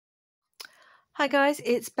Hi guys,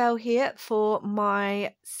 it's Belle here for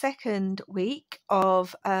my second week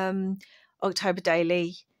of October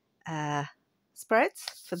daily spreads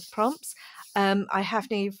for the prompts. I have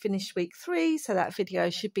now finished week 3, so that video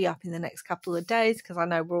should be up in the next couple of days because I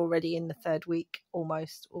know we're already in the third week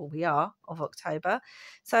almost, or we are, of October.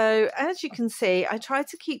 So as you can see, I tried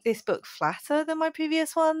to keep this book flatter than my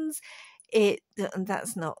previous ones.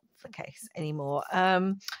 That's not the case anymore.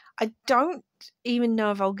 I don't even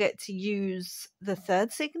know if I'll get to use the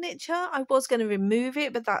third signature. I was going to remove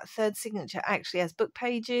it, but that third signature actually has book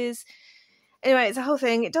pages. Anyway, it's a whole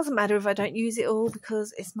thing. It doesn't matter if I don't use it all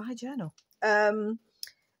because it's my journal.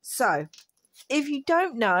 So if you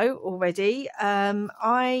don't know already,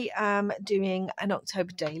 I am doing an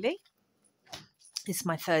October daily. This is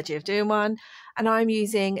my third year of doing one, and I'm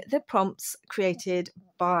using the prompts created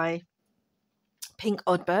by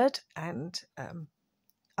Pinkoddbird and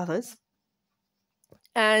others.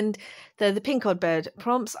 And the Pinkoddbird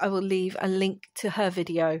prompts, I will leave a link to her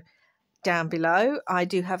video down below. I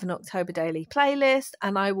do have an October daily playlist,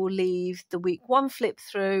 and I will leave the week 1 flip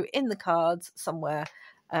through in the cards somewhere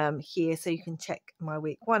here, so you can check my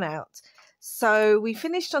week 1 out. So we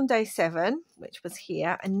finished on day 7, which was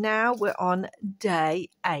here, and now we're on day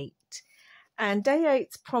 8. And day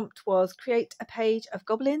 8's prompt was create a page of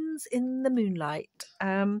goblins in the moonlight.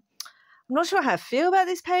 I'm not sure how I feel about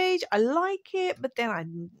this page. I like it, but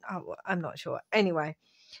then I'm not sure. Anyway,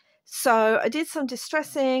 so I did some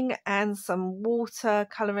distressing and some water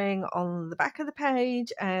colouring on the back of the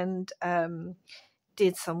page, and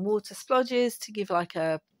did some water splodges to give like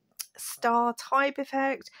a star type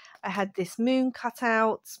effect. I had this moon cut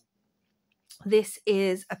out. This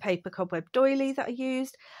is a paper cobweb doily that I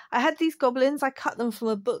used. I had these goblins. I cut them from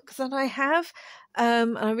a book that I have,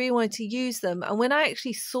 and I really wanted to use them. And when I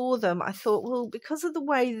actually saw them, I thought, well, because of the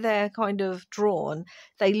way they're kind of drawn,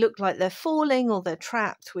 they look like they're falling or they're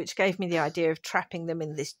trapped, which gave me the idea of trapping them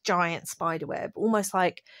in this giant spider web, almost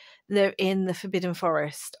like they're in the Forbidden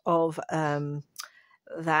Forest of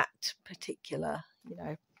that particular,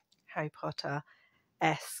 Harry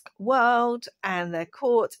Potter-esque world, and they're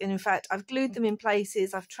caught. And in fact, I've glued them in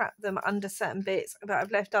places, I've trapped them under certain bits, but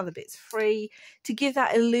I've left other bits free to give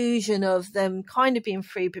that illusion of them kind of being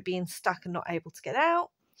free but being stuck and not able to get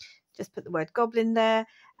out. Just put the word goblin there.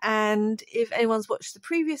 And if anyone's watched the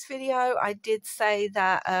previous video, I did say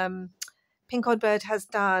that Pinkoddbird has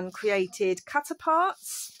created cut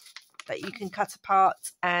aparts that you can cut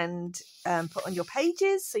apart and put on your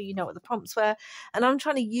pages, so you know what the prompts were. And I'm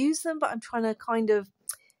trying to use them, but I'm trying to kind of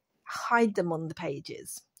hide them on the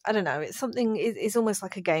pages. I don't know, it's something, it's almost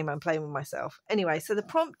like a game I'm playing with myself. Anyway, so the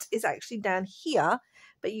prompt is actually down here,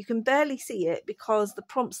 but you can barely see it because the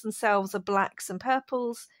prompts themselves are blacks and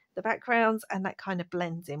purples, the backgrounds, and that kind of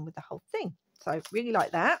blends in with the whole thing. So I really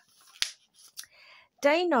like that.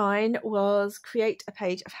 Day 9 was create a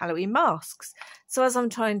page of Halloween masks. So as I'm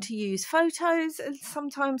trying to use photos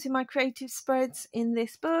sometimes in my creative spreads in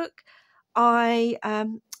this book, I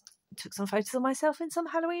took some photos of myself in some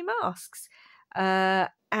Halloween masks. And,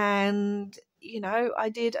 I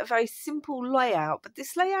did a very simple layout, but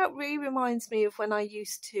this layout really reminds me of when I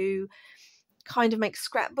used to kind of make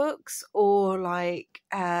scrapbooks or like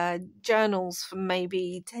journals from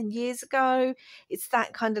maybe 10 years ago. It's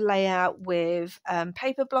that kind of layout with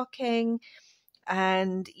paper blocking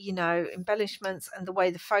and embellishments, and the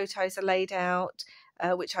way the photos are laid out,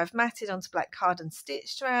 which I've matted onto black card and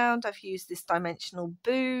stitched around. I've used this dimensional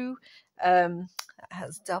boo that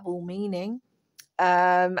has double meaning,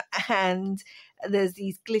 and there's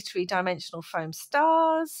these glittery dimensional foam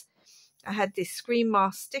stars. I had this screen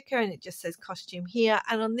mask sticker and it just says costume here.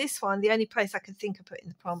 And on this one, the only place I could think of putting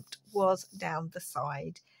the prompt was down the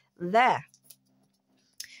side there.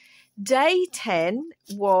 Day 10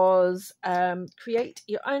 was create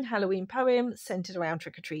your own Halloween poem centered around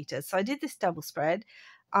trick-or-treaters. So I did this double spread.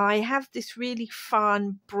 I have this really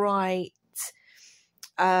fun, bright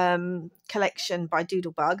collection by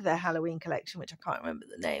Doodlebug, their Halloween collection, which I can't remember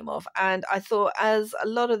the name of, and I thought, as a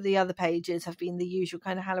lot of the other pages have been the usual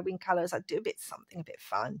kind of Halloween colours, I'd do something a bit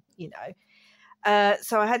fun,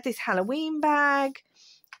 so I had this Halloween bag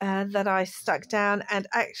that I stuck down, and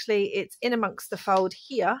actually it's in amongst the fold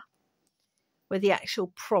here where the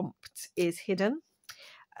actual prompt is hidden.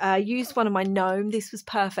 I used one of my gnome. This was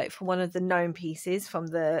perfect for one of the gnome pieces from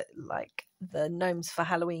the Gnomes for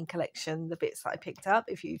Halloween collection, the bits that I picked up,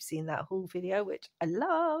 if you've seen that haul video, which I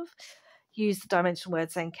love. Used the dimensional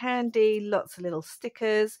word saying candy, lots of little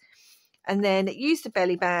stickers, and then it used a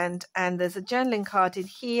belly band, and there's a journaling card in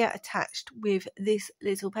here attached with this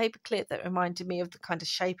little paper clip that reminded me of the kind of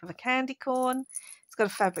shape of a candy corn. It's got a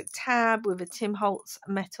fabric tab with a Tim Holtz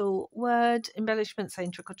metal word embellishment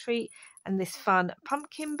saying trick or treat, and this fun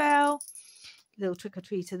pumpkin bell, little trick or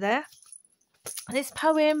treater there. This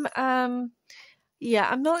poem, yeah,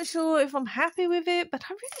 I'm not sure if I'm happy with it, but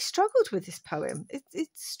I really struggled with this poem.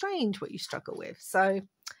 It's strange what you struggle with. So,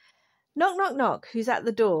 knock, knock, knock, who's at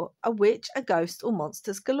the door? A witch, a ghost, or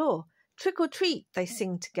monsters galore. Trick or treat, they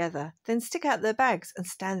sing together, then stick out their bags and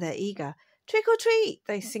stand there eager. Trick or treat,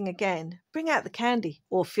 they sing again. Bring out the candy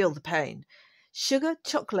or feel the pain. Sugar,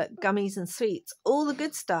 chocolate, gummies and sweets, all the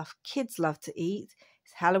good stuff kids love to eat.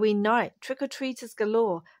 It's Halloween night, trick-or-treaters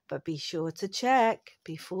galore, but be sure to check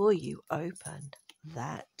before you open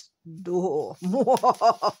that door.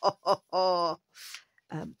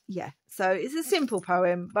 Yeah, so it's a simple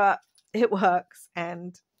poem, but it works,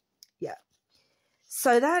 and yeah.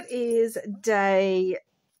 So that is day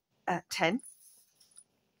 10.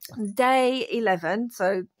 Day 11,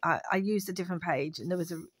 so I used a different page, and there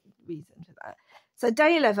was a reason for that. So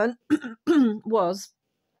day 11 was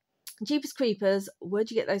Jeepers Creepers,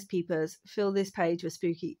 where'd you get those peepers? Fill this page with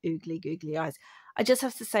spooky, oogly, googly eyes. I just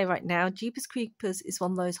have to say right now, Jeepers Creepers is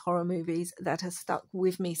one of those horror movies that has stuck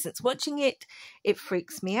with me since watching it. It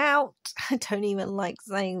freaks me out. I don't even like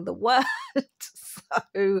saying the word.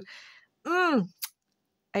 So,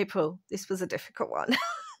 April, this was a difficult one.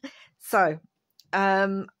 So,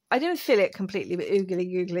 I didn't fill it completely with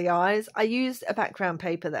oogly googly eyes. I used a background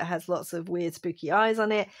paper that has lots of weird spooky eyes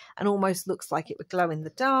on it and almost looks like it would glow in the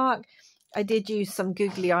dark. I did use some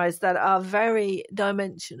googly eyes that are very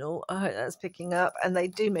dimensional. I hope that's picking up, and they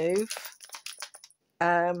do move.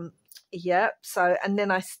 Yeah, so, and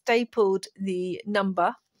then I stapled the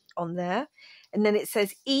number on there, and then it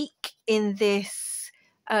says eek in this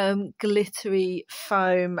glittery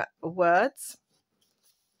foam words.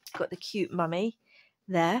 Got the cute mummy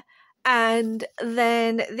there, and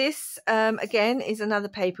then this again is another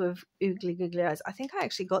paper of oogly googly eyes. I think I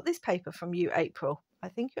actually got this paper from you, April. I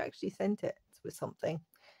think you actually sent it with something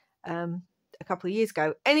a couple of years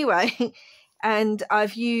ago. Anyway, and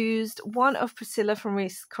I've used one of Priscilla from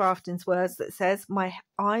Release the Craftin's words that says, "My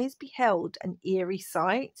eyes beheld an eerie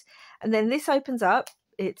sight," and then this opens up.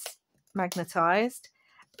 It's magnetized,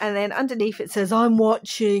 and then underneath it says, "I'm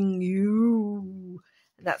watching you."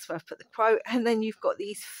 That's where I've put the quote. And then you've got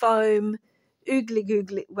these foam, oogly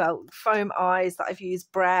googly, well, foam eyes that I've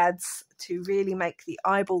used brads to really make the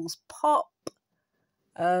eyeballs pop.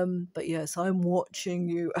 But yes, I'm watching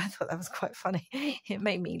you. I thought that was quite funny. It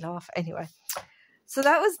made me laugh. Anyway, so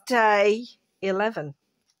that was day 11.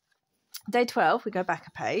 Day 12, we go back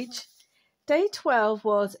a page. Day 12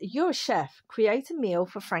 was, you're a chef, create a meal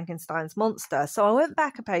for Frankenstein's monster. So I went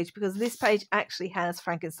back a page because this page actually has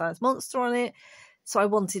Frankenstein's monster on it. So I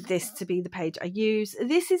wanted this to be the page I use.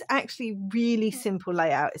 This is actually really simple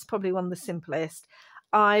layout. It's probably one of the simplest.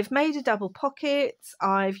 I've made a double pocket.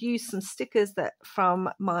 I've used some stickers that from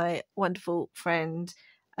my wonderful friend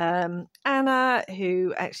Anna,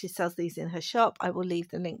 who actually sells these in her shop. I will leave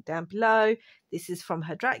the link down below. This is from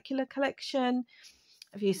her Dracula collection.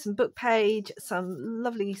 I've used some book page, some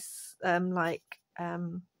lovely enamel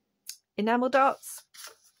dots.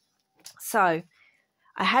 So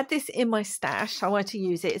I had this in my stash. I wanted to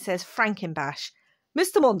use it. It says Frankenbash,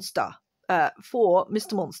 Mr. Monster, for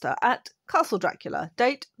Mr. Monster at Castle Dracula.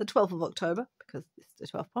 Date the 12th of October, because it's the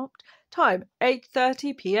 12th prompt. Time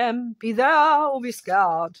 8:30 p.m. Be there or be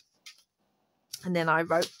scared. And then I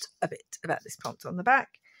wrote a bit about this prompt on the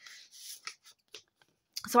back.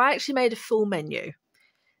 So I actually made a full menu.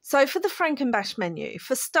 So for the Frankenbash menu,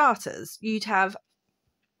 for starters, you'd have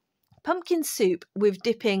pumpkin soup with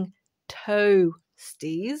dipping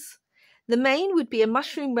toasties. The main would be a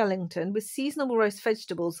mushroom Wellington with seasonal roast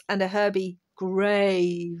vegetables and a herby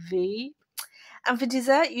gravy. And for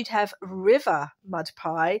dessert, you'd have river mud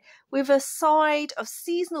pie with a side of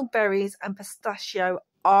seasonal berries and pistachio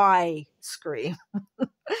ice cream.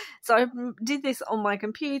 So I did this on my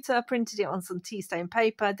computer, printed it on some tea stain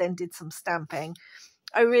paper, then did some stamping.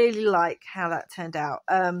 I really like how that turned out.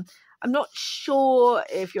 I'm not sure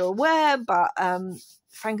if you're aware, but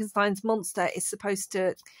Frankenstein's monster is supposed to,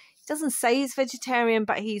 he doesn't say he's vegetarian,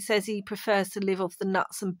 but he says he prefers to live off the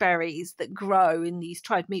nuts and berries that grow, and he's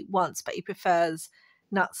tried meat once, but he prefers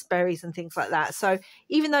nuts, berries and things like that. So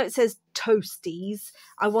even though it says toasties,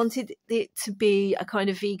 I wanted it to be a kind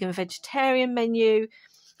of vegan vegetarian menu,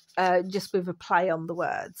 just with a play on the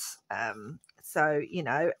words. So, you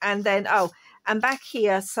know, and then, and back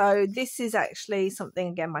here, so this is actually something,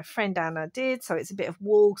 again, my friend Anna did. So it's a bit of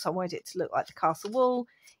wool, so I wanted it to look like the castle wall.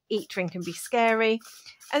 Eat, drink and be scary.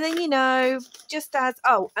 And then, you know, just as,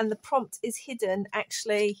 and the prompt is hidden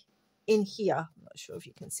actually in here. not sure if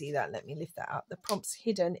you can see that. Let me lift that up. The prompt's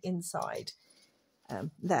hidden inside.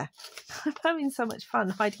 There. I'm having so much fun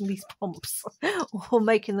hiding these prompts or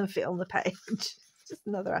making them fit on the page. Just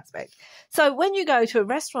another aspect. So when you go to a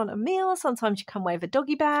restaurant, a meal, sometimes you come away with a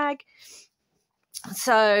doggy bag.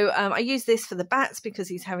 So I use this for the bats because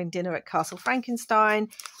he's having dinner at Castle Frankenstein.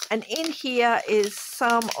 And in here is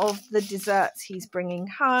some of the desserts he's bringing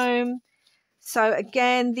home. So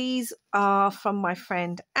again, these are from my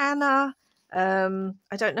friend Anna.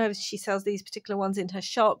 I don't know if she sells these particular ones in her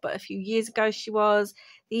shop, but a few years ago she was.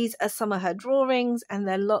 These are some of her drawings, and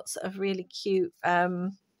they're lots of really cute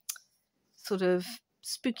sort of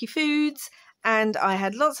spooky foods. And I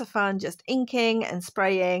had lots of fun just inking and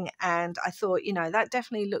spraying, and I thought, you know, that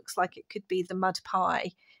definitely looks like it could be the mud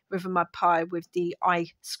pie, river mud pie with the eye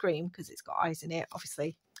scream, because it's got eyes in it.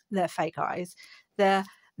 Obviously they're fake eyes, they're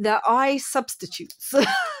eye substitutes.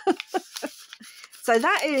 So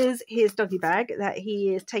that is his doggy bag that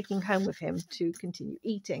he is taking home with him to continue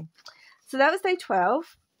eating. So that was day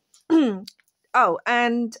 12. Oh,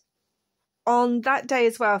 and on that day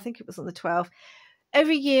as well, I think it was on the 12th,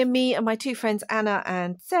 every year me and my two friends, Anna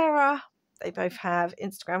and Sarah, they both have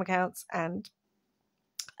Instagram accounts and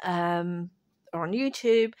are on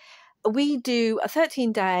YouTube. We do a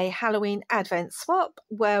 13-day Halloween Advent swap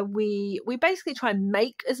where we basically try and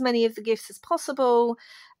make as many of the gifts as possible.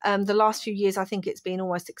 The last few years, I think it's been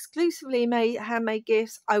almost exclusively handmade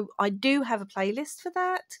gifts. I do have a playlist for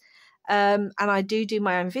that. And I do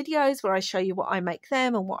my own videos where I show you what I make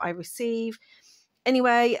them and what I receive.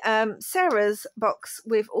 Anyway, Sarah's box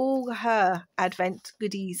with all her Advent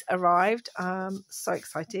goodies arrived. So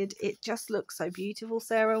excited. It just looks so beautiful,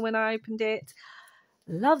 Sarah, when I opened it.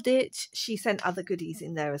 Loved it. She sent other goodies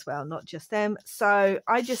in there as well, not just them. So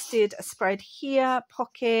I just did a spread here,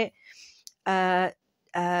 pocket, turn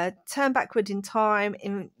backward in time,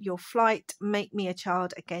 in your flight, make me a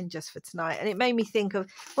child again just for tonight. And it made me think of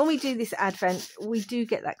when we do this Advent, we do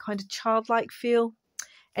get that kind of childlike feel.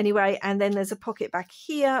 Anyway, and then there's a pocket back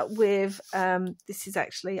here with, this is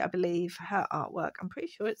actually, I believe, her artwork. I'm pretty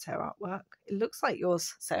sure it's her artwork. It looks like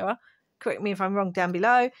yours, Sarah. Correct me if I'm wrong down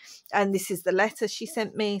below. And this is the letter she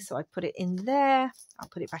sent me, so I put it in there. I'll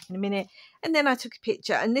put it back in a minute. And then I took a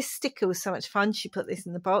picture, and this sticker was so much fun. She put this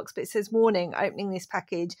in the box, but it says, warning, opening this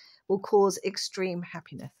package will cause extreme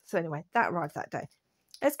happiness. So anyway, that arrived that day.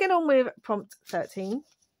 Let's get on with prompt 13.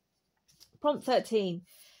 Prompt 13.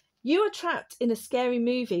 You are trapped in a scary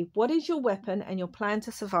movie. What is your weapon and your plan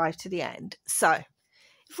to survive to the end? So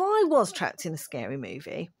if I was trapped in a scary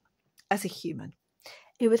movie as a human,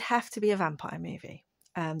 it would have to be a vampire movie.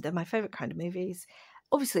 They're my favourite kind of movies.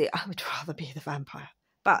 Obviously, I would rather be the vampire.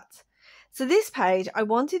 But, so this page, I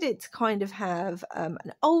wanted it to kind of have an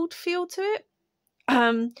old feel to it.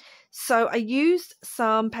 So I used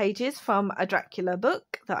some pages from a Dracula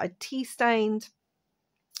book that I tea stained.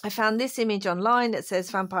 I found this image online that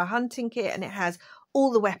says Vampire Hunting Kit, and it has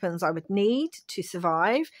all the weapons I would need to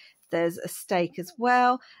survive. There's a stake as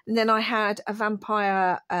well. And then I had a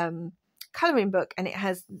vampire colouring book, and it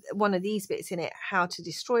has one of these bits in it, how to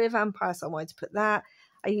destroy a vampire, so I wanted to put that.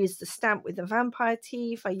 I used the stamp with the vampire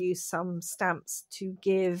teeth. I used some stamps to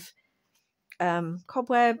give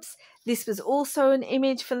cobwebs. This was also an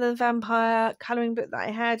image for the vampire colouring book that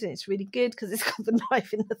I had, and it's really good because it's got the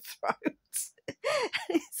knife in the throat.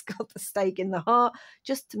 It's got the stake in the heart,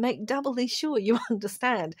 just to make doubly sure you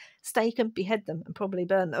understand. Stake and behead them and probably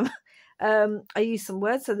burn them. I used some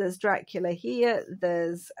words, so there's Dracula here,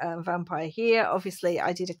 there's vampire here. Obviously,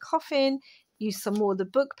 I did a coffin, used some more of the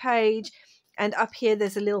book page, and up here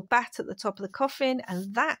there's a little bat at the top of the coffin,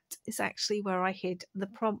 and that is actually where I hid the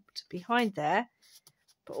prompt behind there.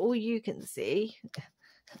 But all you can see,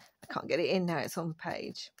 I can't get it in now, it's on the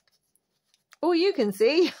page. All you can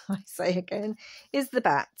see, I say again, is the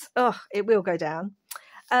bat. Oh, it will go down.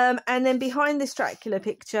 And then behind this Dracula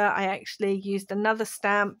picture, I actually used another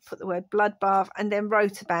stamp, put the word bloodbath, and then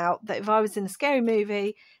wrote about that if I was in a scary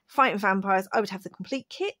movie fighting vampires, I would have the complete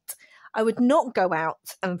kit. I would not go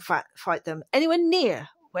out and fight them anywhere near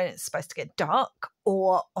when it's supposed to get dark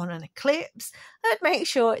or on an eclipse. I'd make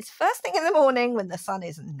sure it's first thing in the morning when the sun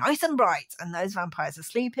is nice and bright and those vampires are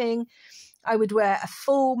sleeping. I would wear a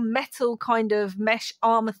full metal kind of mesh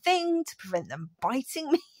armour thing to prevent them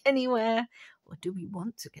biting me anywhere. Or do we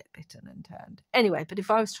want to get bitten and turned? Anyway, but if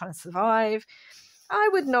I was trying to survive, I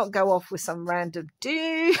would not go off with some random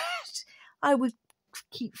dude. I would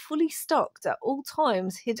keep fully stocked at all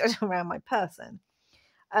times, hidden around my person.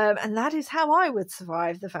 And that is how I would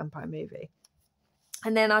survive the vampire movie.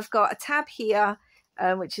 And then I've got a tab here,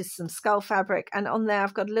 which is some skull fabric. And on there,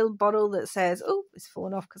 I've got a little bottle that says, oh, it's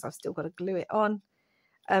fallen off because I've still got to glue it on.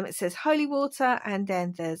 It says holy water, and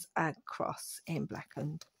then there's a cross in black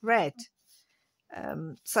and red.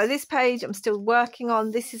 So this page I'm still working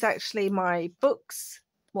on. This is actually my books,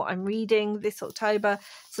 what I'm reading this October.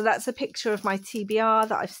 So that's a picture of my TBR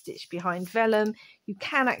that I've stitched behind vellum. You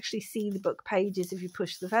can actually see the book pages if you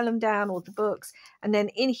push the vellum down, or the books. And then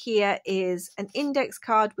in here is an index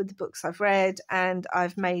card with the books I've read, and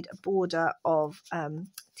I've made a border of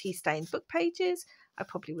tea stained book pages. I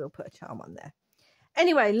probably will put a charm on there.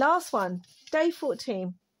 Anyway, last one, day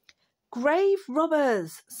 14. Grave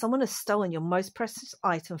robbers. Someone has stolen your most precious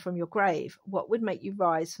item from your grave. What would make you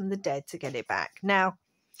rise from the dead to get it back? Now,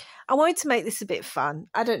 I wanted to make this a bit fun.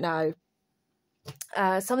 I don't know.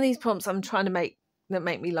 Some of these prompts I'm trying to make that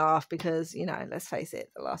make me laugh because, you know, let's face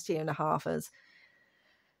it, the last year and a half has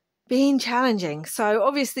been challenging. So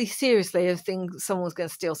obviously, seriously, if someone was going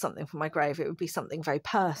to steal something from my grave, it would be something very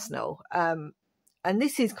personal. And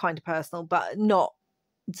this is kind of personal, but not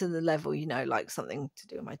to the level, you know, like something to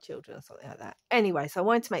do with my children or something like that. Anyway, so I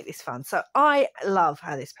wanted to make this fun. So I love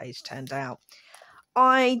how this page turned out.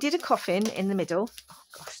 I did a coffin in the middle. Oh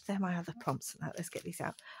gosh, they're my other prompts. Now let's get these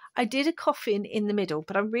out. I did a coffin in the middle,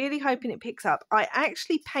 but I'm really hoping it picks up. I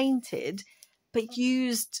actually painted, but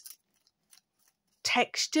used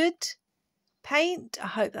textured paint. I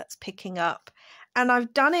hope that's picking up. And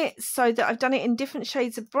I've done it so that I've done it in different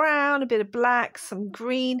shades of brown, a bit of black, some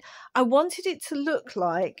green. I wanted it to look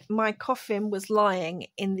like my coffin was lying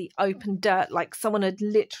in the open dirt, like someone had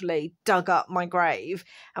literally dug up my grave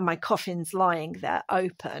and my coffin's lying there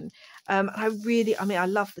open. I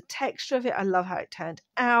love the texture of it. I love how it turned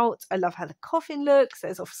out. I love how the coffin looks.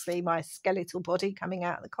 There's obviously my skeletal body coming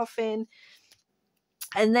out of the coffin.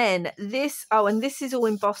 And then this, and this is all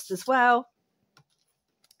embossed as well.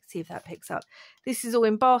 See if that picks up. This is all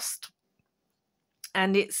embossed,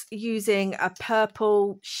 and it's using a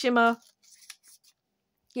purple shimmer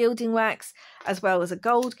gilding wax as well as a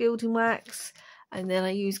gold gilding wax, and then I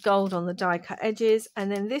use gold on the die cut edges.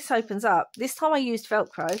 And then this opens up. This time I used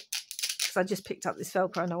Velcro because I just picked up this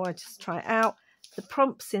Velcro and I wanted to try it out. The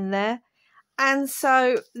prompts in there, and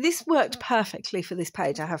so this worked perfectly for this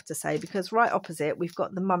page, I have to say, because right opposite we've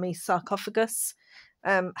got the mummy's sarcophagus.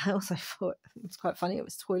 I also thought it was quite funny. It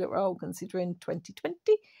was toilet roll considering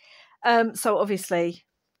 2020. So obviously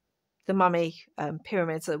the mummy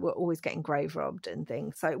pyramids were always getting grave robbed and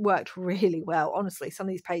things. So it worked really well. Honestly, some of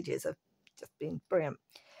these pages have just been brilliant.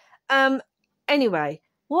 Anyway,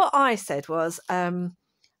 what I said was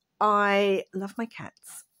I love my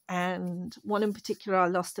cats. And one in particular I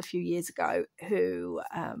lost a few years ago who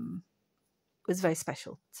was very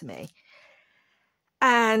special to me.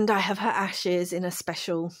 And I have her ashes in a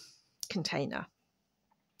special container.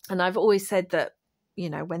 And I've always said that, you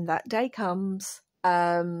know, when that day comes,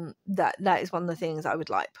 that is one of the things I would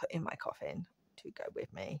like put in my coffin to go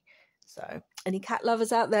with me. So any cat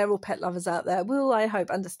lovers out there or pet lovers out there will, I hope,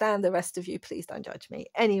 understand. The rest of you, please don't judge me.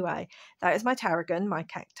 Anyway, that is my tarragon, my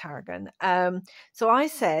cat tarragon. So I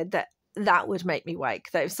said that would make me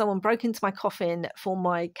wake, that if someone broke into my coffin for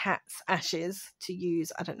my cat's ashes to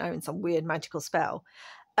use, I don't know, in some weird magical spell,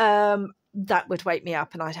 that would wake me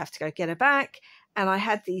up and I'd have to go get her back. And I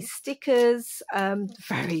had these stickers,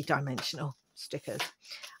 very dimensional stickers.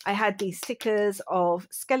 I had these stickers of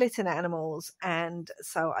skeleton animals, and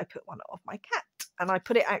so I put one of my cat, and I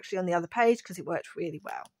put it actually on the other page because it worked really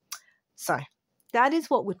well. So that is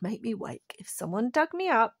what would make me wake if someone dug me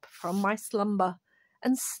up from my slumber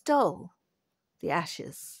and stole the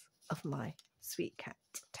ashes of my sweet cat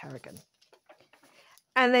tarragon.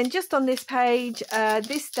 And then just on this page,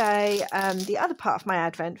 this day, the other part of my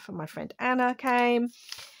advent from my friend Anna came.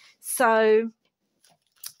 So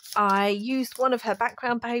I used one of her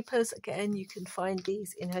background papers. Again, you can find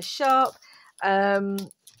these in her shop. And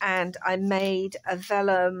I made a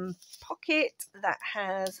vellum pocket that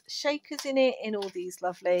has shakers in it in all these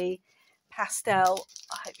lovely pastel,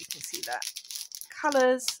 I hope you can see that,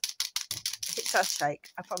 colours. It does shake.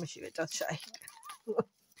 I promise you it does shake.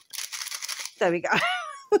 There we go.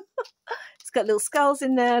 It's got little skulls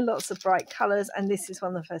in there, lots of bright colours. And this is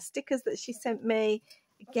one of her stickers that she sent me.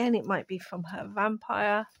 Again, it might be from her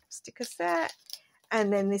vampire sticker set.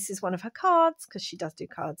 And then this is one of her cards, because she does do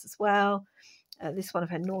cards as well. This is one of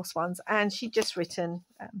her Norse ones. And she just written,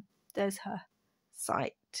 there's her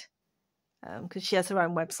site, because she has her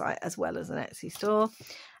own website as well as an Etsy store.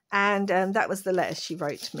 And that was the letter she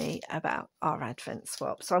wrote to me about our Advent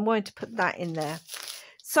swap. So I'm going to put that in there.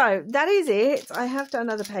 So that is it. I have done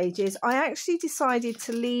other pages. I actually decided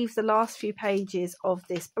to leave the last few pages of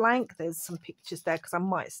this blank. There's some pictures there because I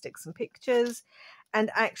might stick some pictures. And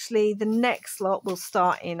actually the next lot will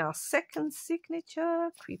start in our second signature.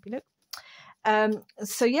 Creepy look.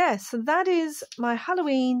 So yeah, so that is my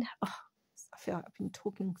Halloween. Oh, I feel like I've been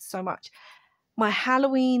talking so much. My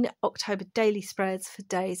Halloween October daily spreads for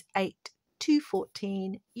days 8 to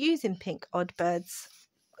 14 using Pinkoddbird's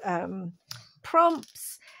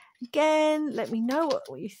prompts. Again, let me know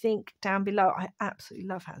what you think down below. I absolutely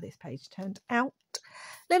love how this page turned out.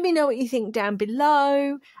 Let me know what you think down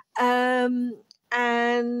below.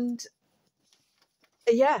 And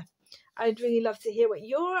yeah, I'd really love to hear what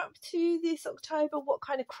you're up to this October. What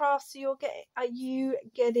kind of crafts are you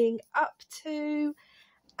getting up to?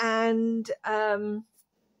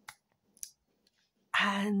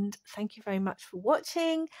 And thank you very much for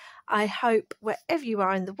watching. I hope wherever you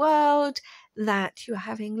are in the world that you're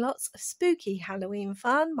having lots of spooky Halloween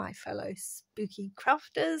fun, my fellow spooky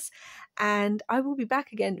crafters. And I will be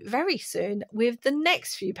back again very soon with the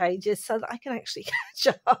next few pages so that I can actually catch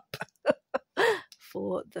up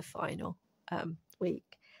for the final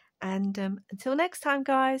week. And until next time,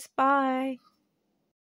 guys, bye.